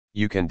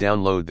You can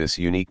download this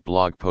unique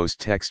blog post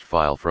text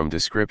file from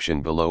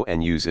description below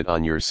and use it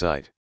on your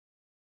site.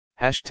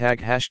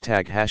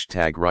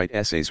 #### write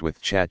essays with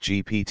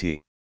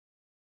ChatGPT.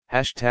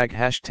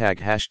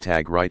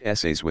 #### write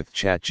essays with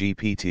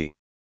ChatGPT.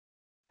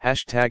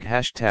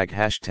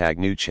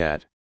 ###new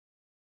chat.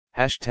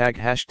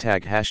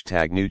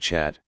 ###new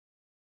chat.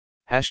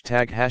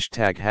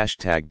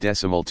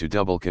 ##decimal to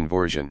double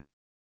conversion.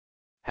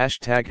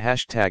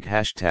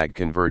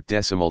 ##convert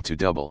decimal to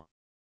double.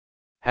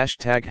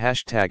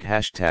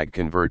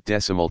 #convert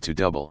decimal to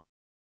double.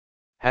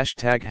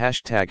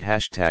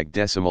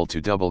 #decimal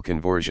to double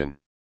conversion.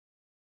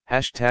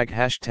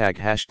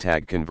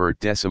 #convert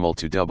decimal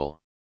to double.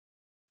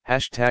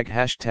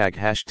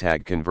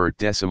 #convert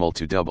decimal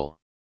to double.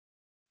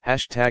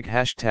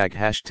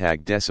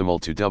 #decimal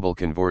to double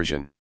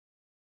conversion.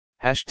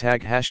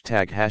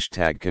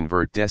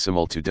 #convert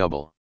decimal to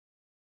double.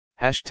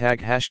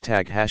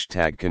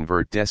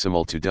 #convert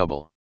decimal to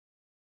double.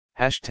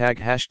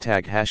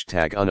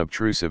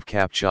 #unobtrusive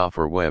captcha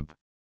for web.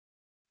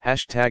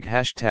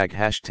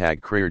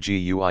 #crear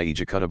GUI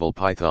ejecutable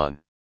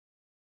Python.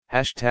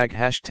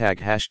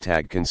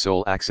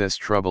 #console access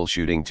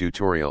troubleshooting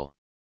tutorial.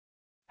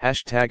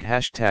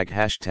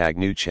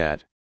 #new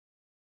chat.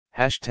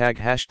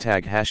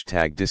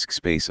 ##disk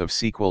space of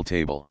SQL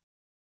table.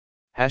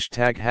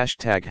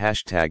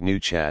 #new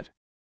chat.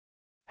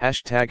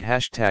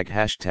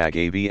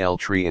 #AVL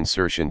tree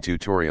insertion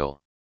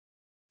tutorial.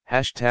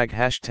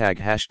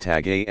 #ASP.NET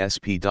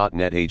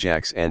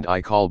Ajax and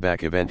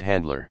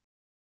icallbackeventhandler.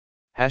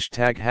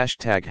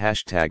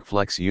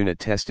 #flexunit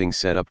testing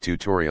setup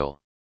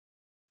tutorial.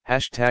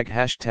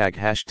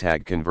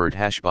 #convert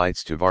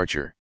hashbytes to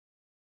varchar.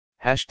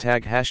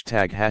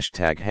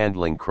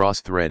 #handling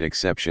cross-thread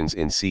exceptions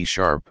in C#.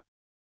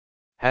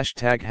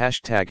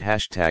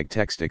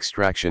 #text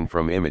extraction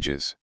from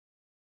images.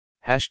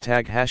 #ASP.NET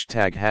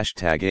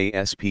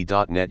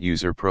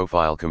user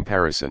profile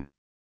comparison.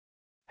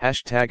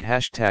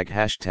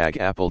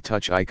 #Apple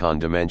Touch icon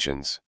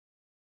dimensions.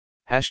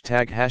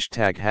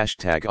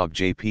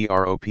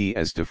 #objprop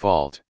as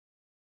default.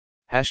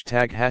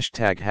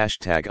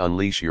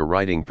 Unleash your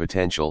writing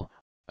potential,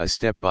 a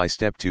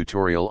step-by-step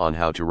tutorial on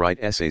how to write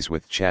essays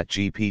with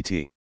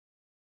ChatGPT.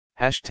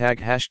 In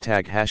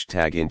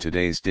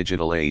today's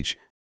digital age,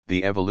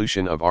 the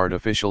evolution of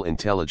artificial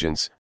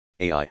intelligence,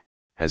 AI,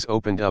 has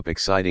opened up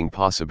exciting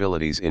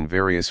possibilities in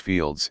various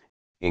fields,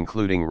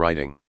 including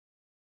writing.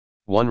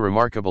 One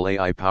remarkable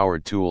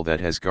AI-powered tool that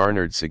has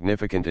garnered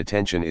significant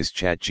attention is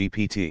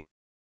ChatGPT.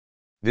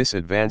 This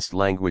advanced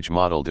language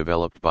model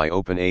developed by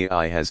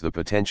OpenAI has the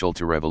potential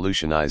to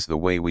revolutionize the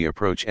way we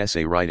approach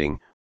essay writing,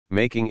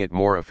 making it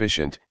more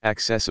efficient,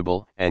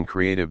 accessible, and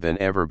creative than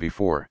ever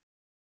before.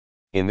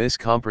 In this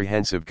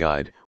comprehensive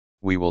guide,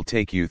 we will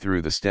take you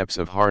through the steps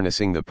of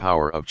harnessing the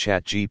power of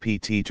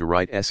ChatGPT to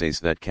write essays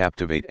that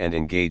captivate and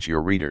engage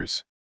your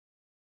readers.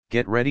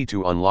 Get ready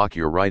to unlock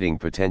your writing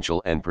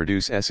potential and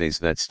produce essays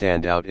that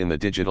stand out in the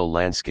digital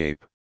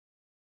landscape.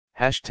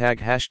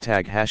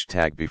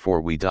 Before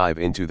we dive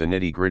into the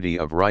nitty-gritty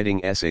of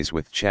writing essays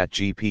with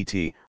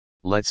ChatGPT,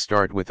 let's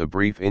start with a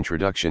brief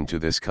introduction to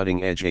this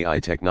cutting-edge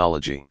AI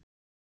technology.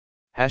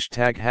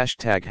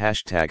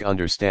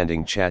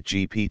 Understanding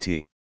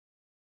ChatGPT.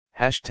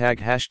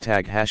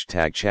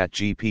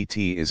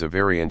 ChatGPT is a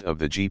variant of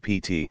the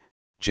GPT,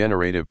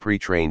 generative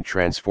pre-trained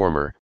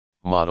transformer,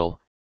 model,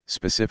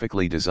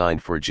 specifically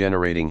designed for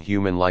generating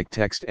human-like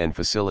text and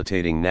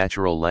facilitating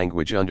natural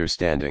language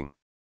understanding.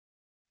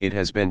 It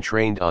has been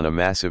trained on a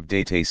massive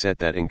dataset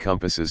that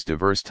encompasses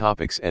diverse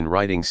topics and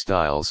writing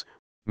styles,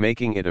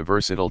 making it a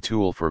versatile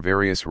tool for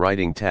various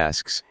writing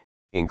tasks,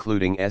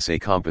 including essay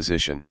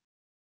composition.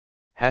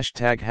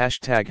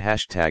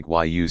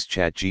 Why use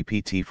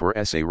ChatGPT for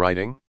essay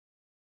writing?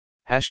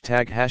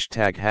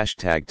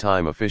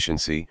 Time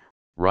efficiency.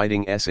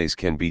 Writing essays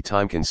can be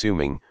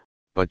time-consuming,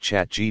 but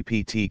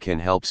ChatGPT can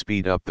help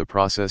speed up the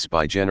process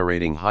by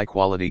generating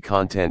high-quality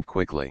content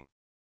quickly.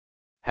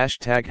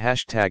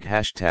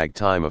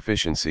 Time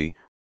efficiency.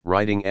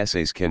 Writing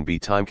essays can be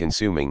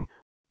time-consuming,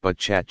 but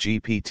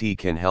ChatGPT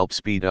can help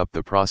speed up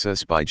the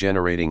process by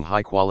generating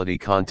high-quality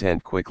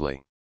content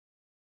quickly.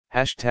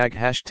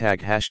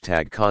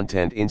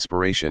 Content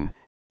inspiration.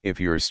 If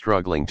you're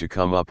struggling to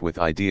come up with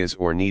ideas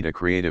or need a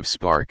creative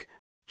spark,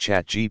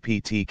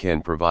 ChatGPT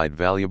can provide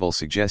valuable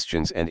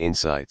suggestions and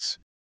insights.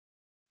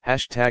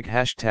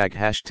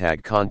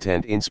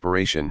 Content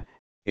inspiration.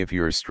 If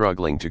you're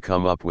struggling to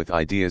come up with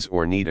ideas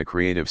or need a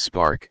creative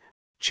spark,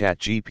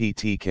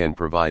 ChatGPT can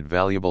provide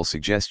valuable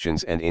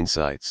suggestions and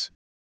insights.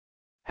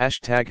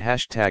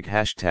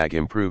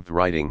 Improved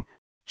writing.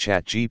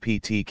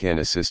 ChatGPT can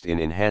assist in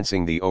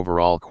enhancing the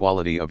overall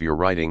quality of your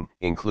writing,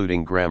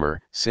 including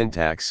grammar,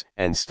 syntax,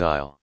 and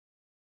style.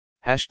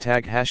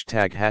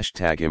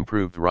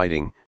 Improved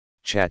writing.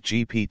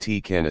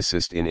 ChatGPT can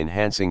assist in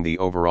enhancing the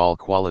overall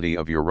quality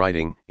of your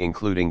writing,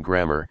 including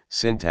grammar,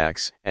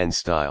 syntax, and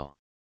style.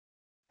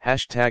 Now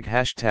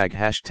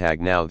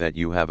that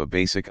you have a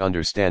basic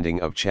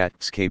understanding of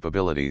Chat's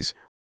capabilities,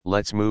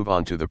 Let's move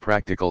on to the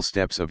practical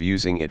steps of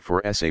using it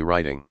for essay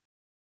writing.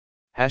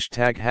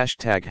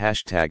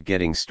 #####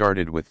 Getting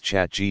started with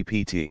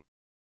ChatGPT.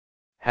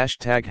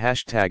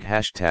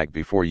 #####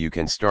 Before you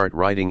can start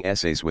writing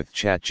essays with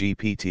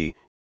ChatGPT,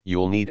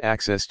 you'll need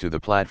access to the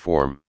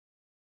platform.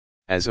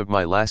 As of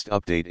my last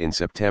update in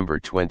September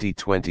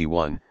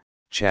 2021,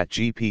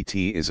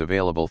 ChatGPT is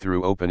available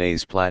through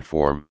OpenAI's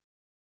platform.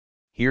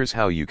 Here's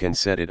how you can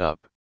set it up.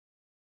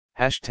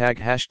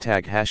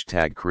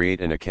 ####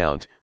 Create an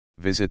account.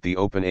 Visit the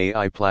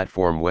OpenAI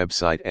platform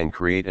website and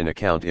create an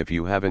account if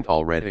you haven't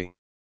already.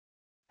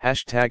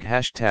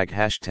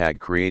 ####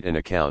 Create an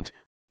account.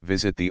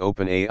 Visit the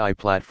OpenAI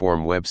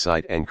platform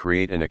website and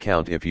create an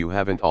account if you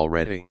haven't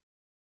already.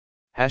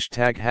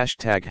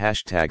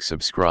 ####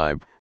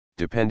 Subscribe.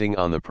 Depending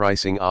on the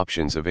pricing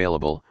options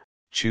available,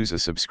 choose a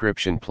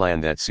subscription plan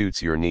that suits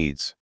your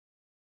needs.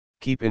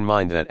 Keep in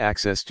mind that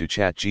access to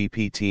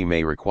ChatGPT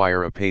may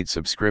require a paid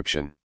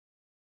subscription.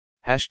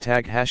 ####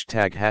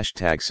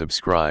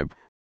 Subscribe.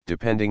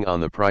 Depending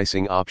on the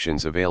pricing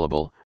options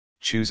available,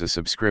 choose a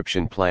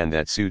subscription plan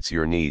that suits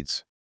your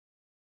needs.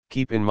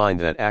 Keep in mind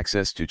that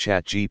access to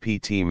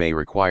ChatGPT may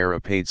require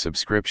a paid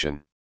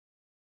subscription.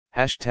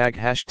 ###API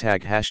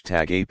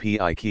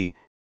key.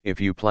 If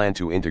you plan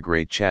to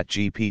integrate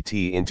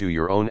ChatGPT into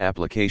your own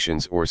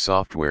applications or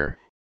software,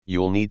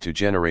 you'll need to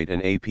generate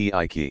an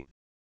API key.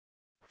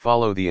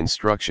 Follow the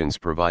instructions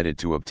provided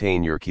to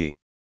obtain your key.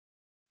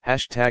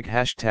 ###API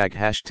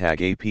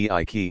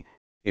key.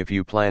 If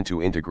you plan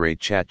to integrate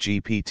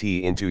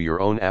ChatGPT into your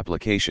own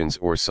applications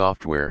or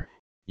software,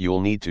 you'll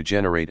need to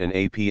generate an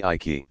API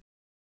key.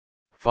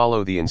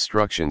 Follow the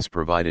instructions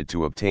provided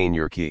to obtain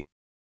your key.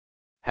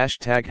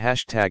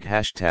 ###Access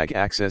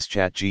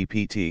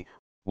ChatGPT.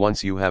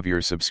 Once you have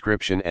your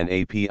subscription and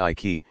API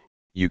key,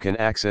 you can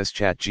access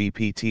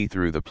ChatGPT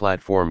through the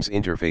platform's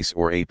interface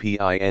or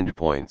API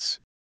endpoints.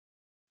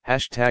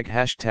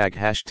 ###Access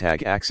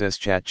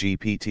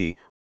ChatGPT.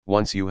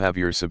 Once you have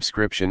your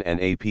subscription and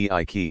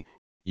API key,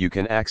 you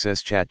can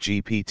access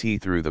ChatGPT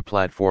through the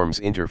platform's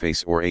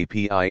interface or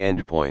API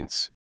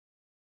endpoints.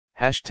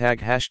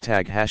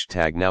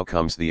 ###. Now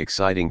comes the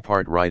exciting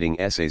part: writing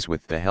essays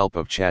with the help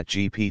of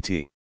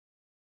ChatGPT.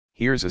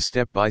 Here's a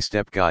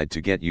step-by-step guide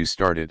to get you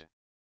started.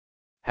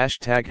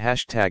 Step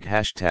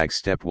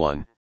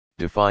 1.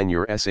 Define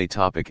your essay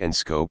topic and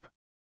scope.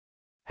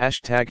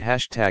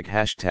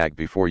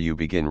 Before you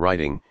begin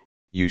writing,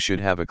 you should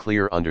have a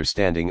clear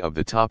understanding of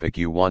the topic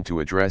you want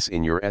to address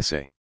in your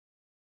essay.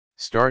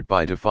 Start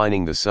by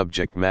defining the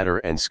subject matter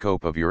and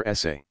scope of your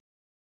essay.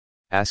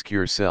 Ask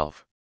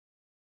yourself,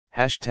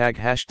 ###,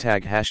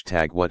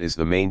 what is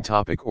the main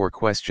topic or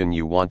question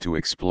you want to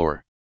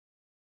explore?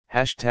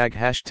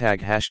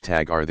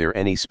 ###, are there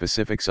any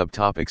specific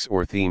subtopics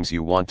or themes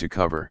you want to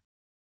cover?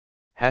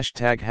 ###,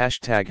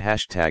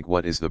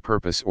 what is the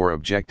purpose or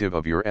objective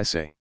of your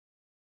essay?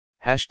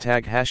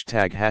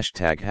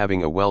 ###,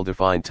 having a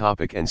well-defined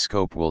topic and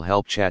scope will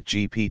help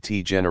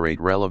ChatGPT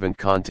generate relevant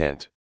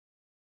content.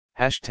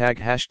 Step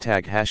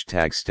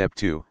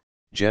 2,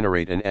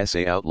 generate an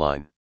essay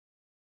outline.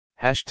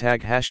 ###,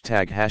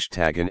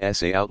 an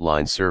essay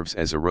outline serves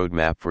as a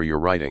roadmap for your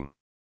writing.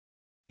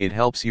 It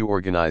helps you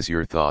organize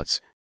your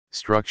thoughts,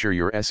 structure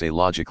your essay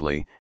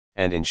logically,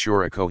 and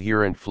ensure a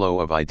coherent flow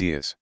of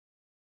ideas.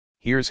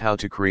 Here's how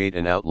to create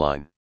an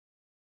outline.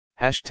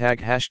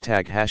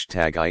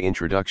 ###I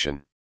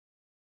introduction.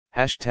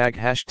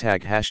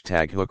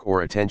 ###, hook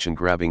or attention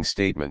grabbing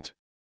statement.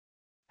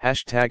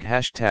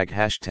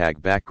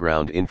 ###,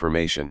 background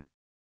information.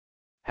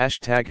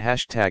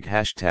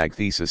 ###,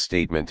 thesis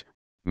statement,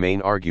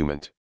 main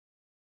argument.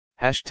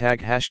 ###,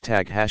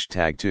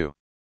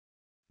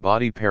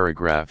 body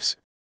paragraphs,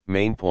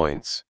 main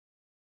points.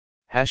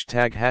 ###,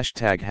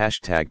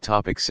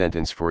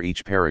 sentence for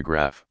each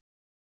paragraph.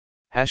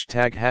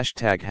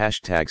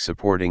 ###,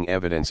 supporting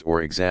evidence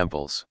or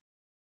examples.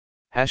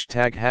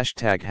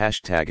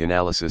 ###,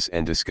 analysis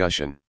and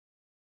discussion.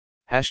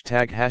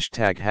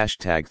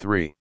 ###,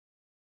 3.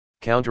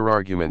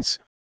 Counterarguments,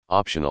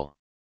 optional.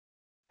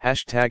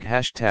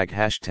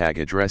 ###,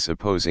 address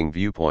opposing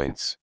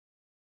viewpoints.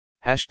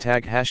 ###,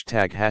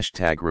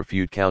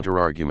 refute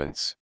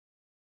counterarguments.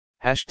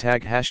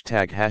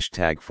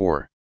 ###,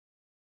 4.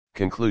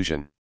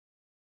 Conclusion.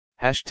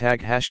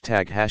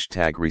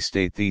 ###,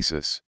 restate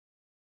thesis.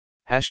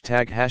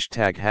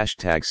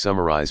 ###,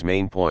 summarize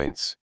main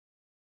points.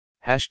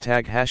 ###,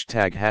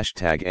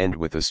 end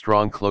with a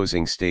strong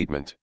closing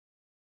statement.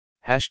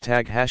 ###,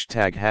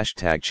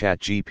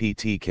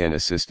 can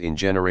assist in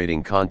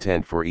generating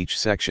content for each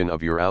section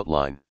of your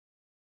outline.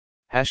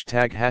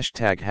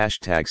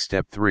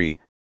 Step 3,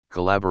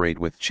 collaborate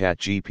with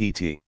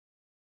ChatGPT.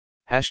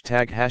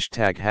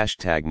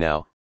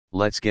 Now,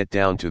 let's get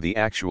down to the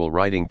actual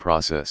writing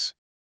process.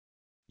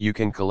 You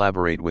can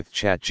collaborate with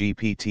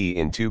ChatGPT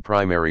in two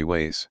primary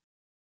ways.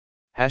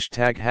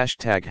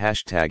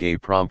 ###, a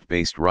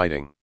prompt-based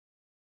writing.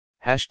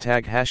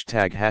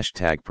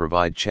 ###,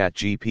 provide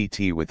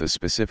ChatGPT with a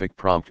specific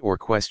prompt or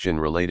question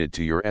related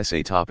to your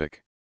essay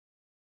topic.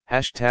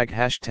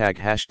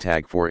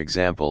 ###, for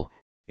example,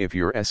 If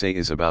your essay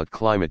is about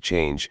climate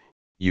change,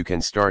 you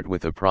can start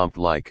with a prompt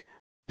like,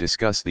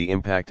 discuss the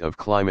impact of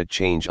climate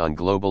change on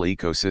global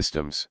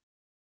ecosystems.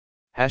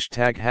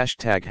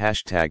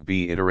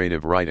 ####be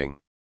iterative writing.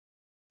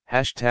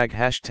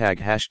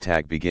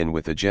 #####. Begin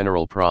with a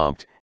general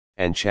prompt,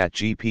 and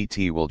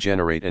ChatGPT will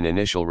generate an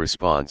initial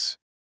response.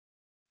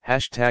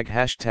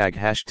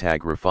 ####.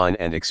 Refine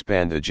and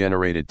expand the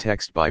generated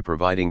text by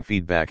providing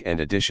feedback and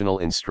additional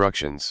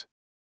instructions.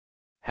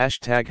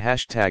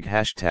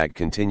 ####.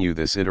 Continue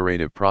this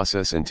iterative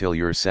process until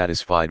you're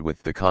satisfied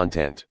with the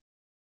content.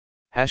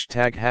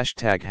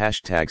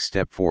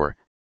 Step 4,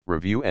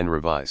 review and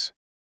revise.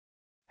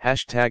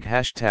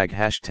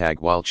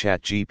 While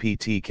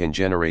ChatGPT can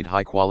generate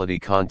high-quality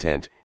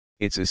content,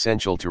 it's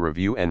essential to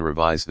review and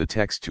revise the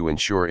text to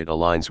ensure it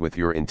aligns with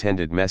your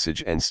intended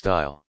message and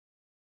style.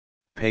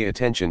 Pay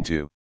attention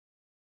to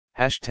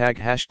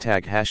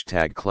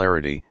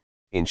 ###clarity,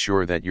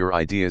 ensure that your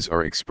ideas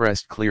are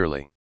expressed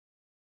clearly.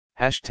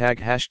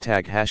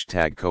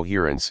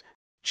 ###coherence,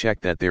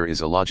 check that there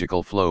is a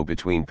logical flow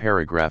between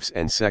paragraphs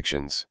and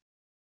sections.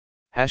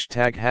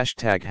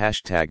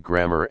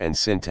 ###grammar and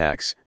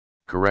syntax,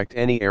 correct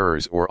any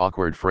errors or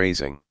awkward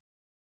phrasing.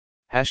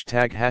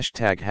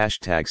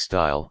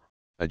 ###style,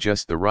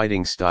 adjust the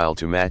writing style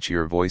to match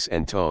your voice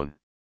and tone.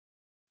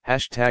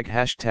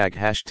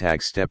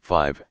 Step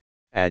 5,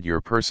 add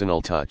your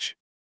personal touch.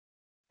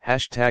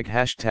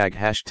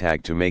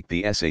 To make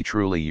the essay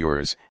truly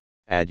yours,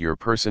 add your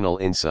personal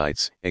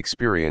insights,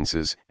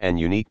 experiences, and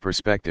unique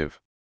perspective.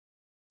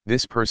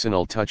 This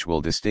personal touch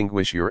will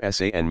distinguish your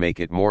essay and make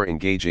it more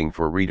engaging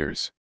for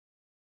readers.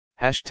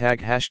 Chapter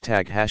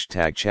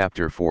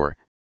 4,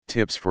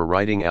 Tips for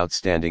Writing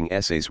Outstanding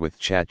Essays with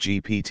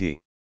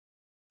ChatGPT.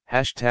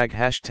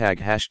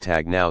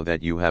 Now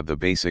that you have the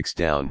basics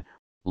down,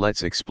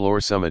 let's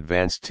explore some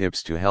advanced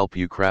tips to help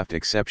you craft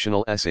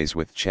exceptional essays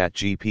with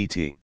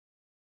ChatGPT.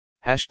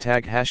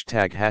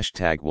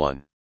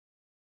 1.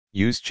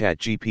 Use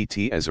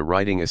ChatGPT as a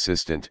writing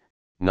assistant,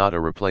 not a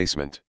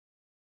replacement.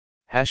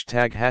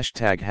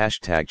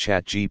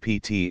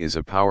 ChatGPT is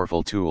a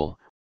powerful tool,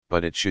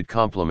 but it should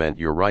complement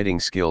your writing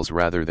skills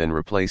rather than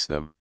replace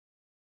them.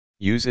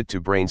 Use it to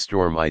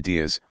brainstorm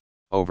ideas,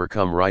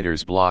 overcome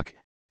writer's block,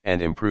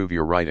 and improve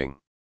your writing.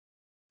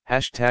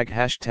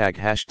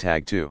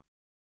 2.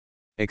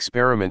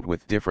 Experiment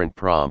with different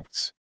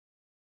prompts.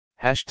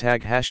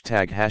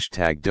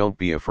 Don't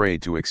be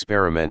afraid to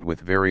experiment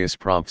with various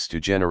prompts to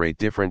generate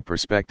different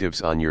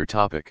perspectives on your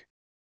topic.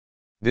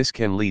 This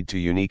can lead to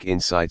unique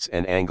insights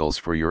and angles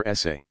for your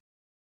essay.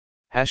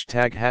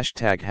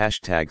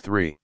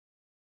 3.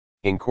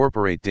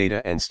 Incorporate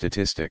data and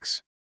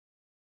statistics.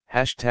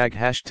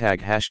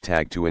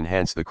 To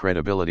enhance the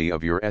credibility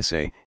of your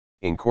essay,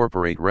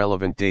 incorporate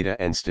relevant data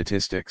and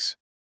statistics.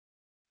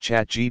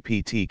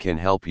 ChatGPT can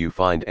help you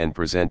find and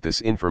present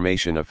this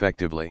information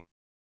effectively.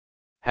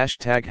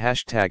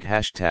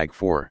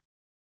 4.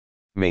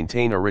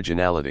 Maintain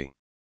originality.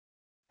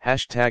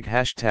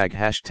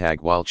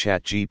 While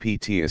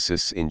ChatGPT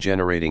assists in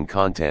generating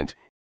content,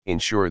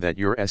 ensure that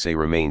your essay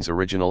remains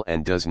original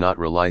and does not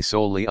rely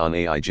solely on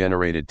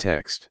AI-generated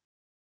text.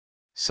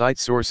 Cite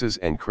sources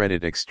and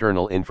credit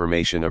external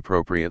information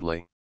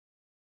appropriately.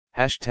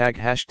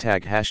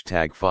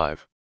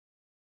 5.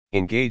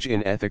 Engage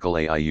in ethical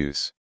AI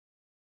use.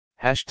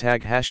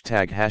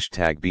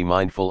 Be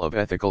mindful of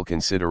ethical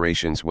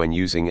considerations when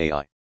using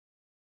AI.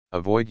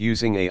 Avoid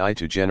using AI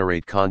to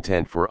generate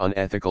content for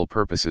unethical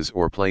purposes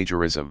or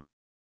plagiarism.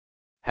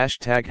 6.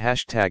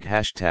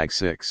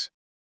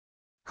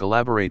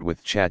 Collaborate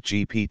with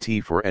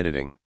ChatGPT for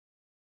editing.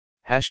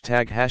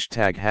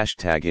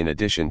 In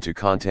addition to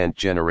content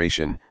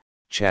generation,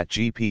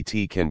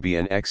 ChatGPT can be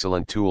an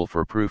excellent tool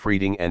for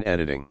proofreading and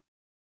editing.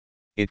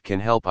 It can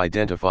help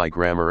identify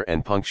grammar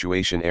and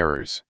punctuation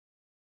errors.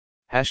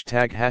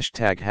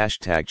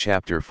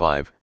 Chapter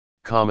 5,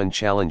 Common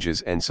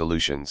Challenges and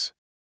Solutions.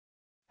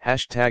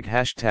 As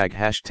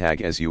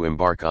you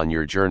embark on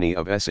your journey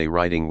of essay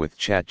writing with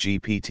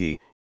ChatGPT,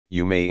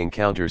 you may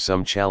encounter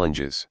some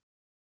challenges.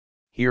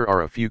 Here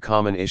are a few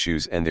common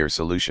issues and their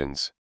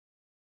solutions.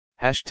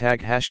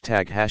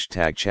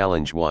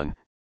 Challenge 1,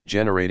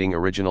 Generating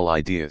Original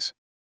Ideas.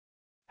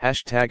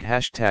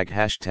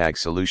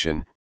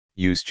 Solution,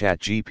 use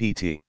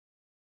ChatGPT.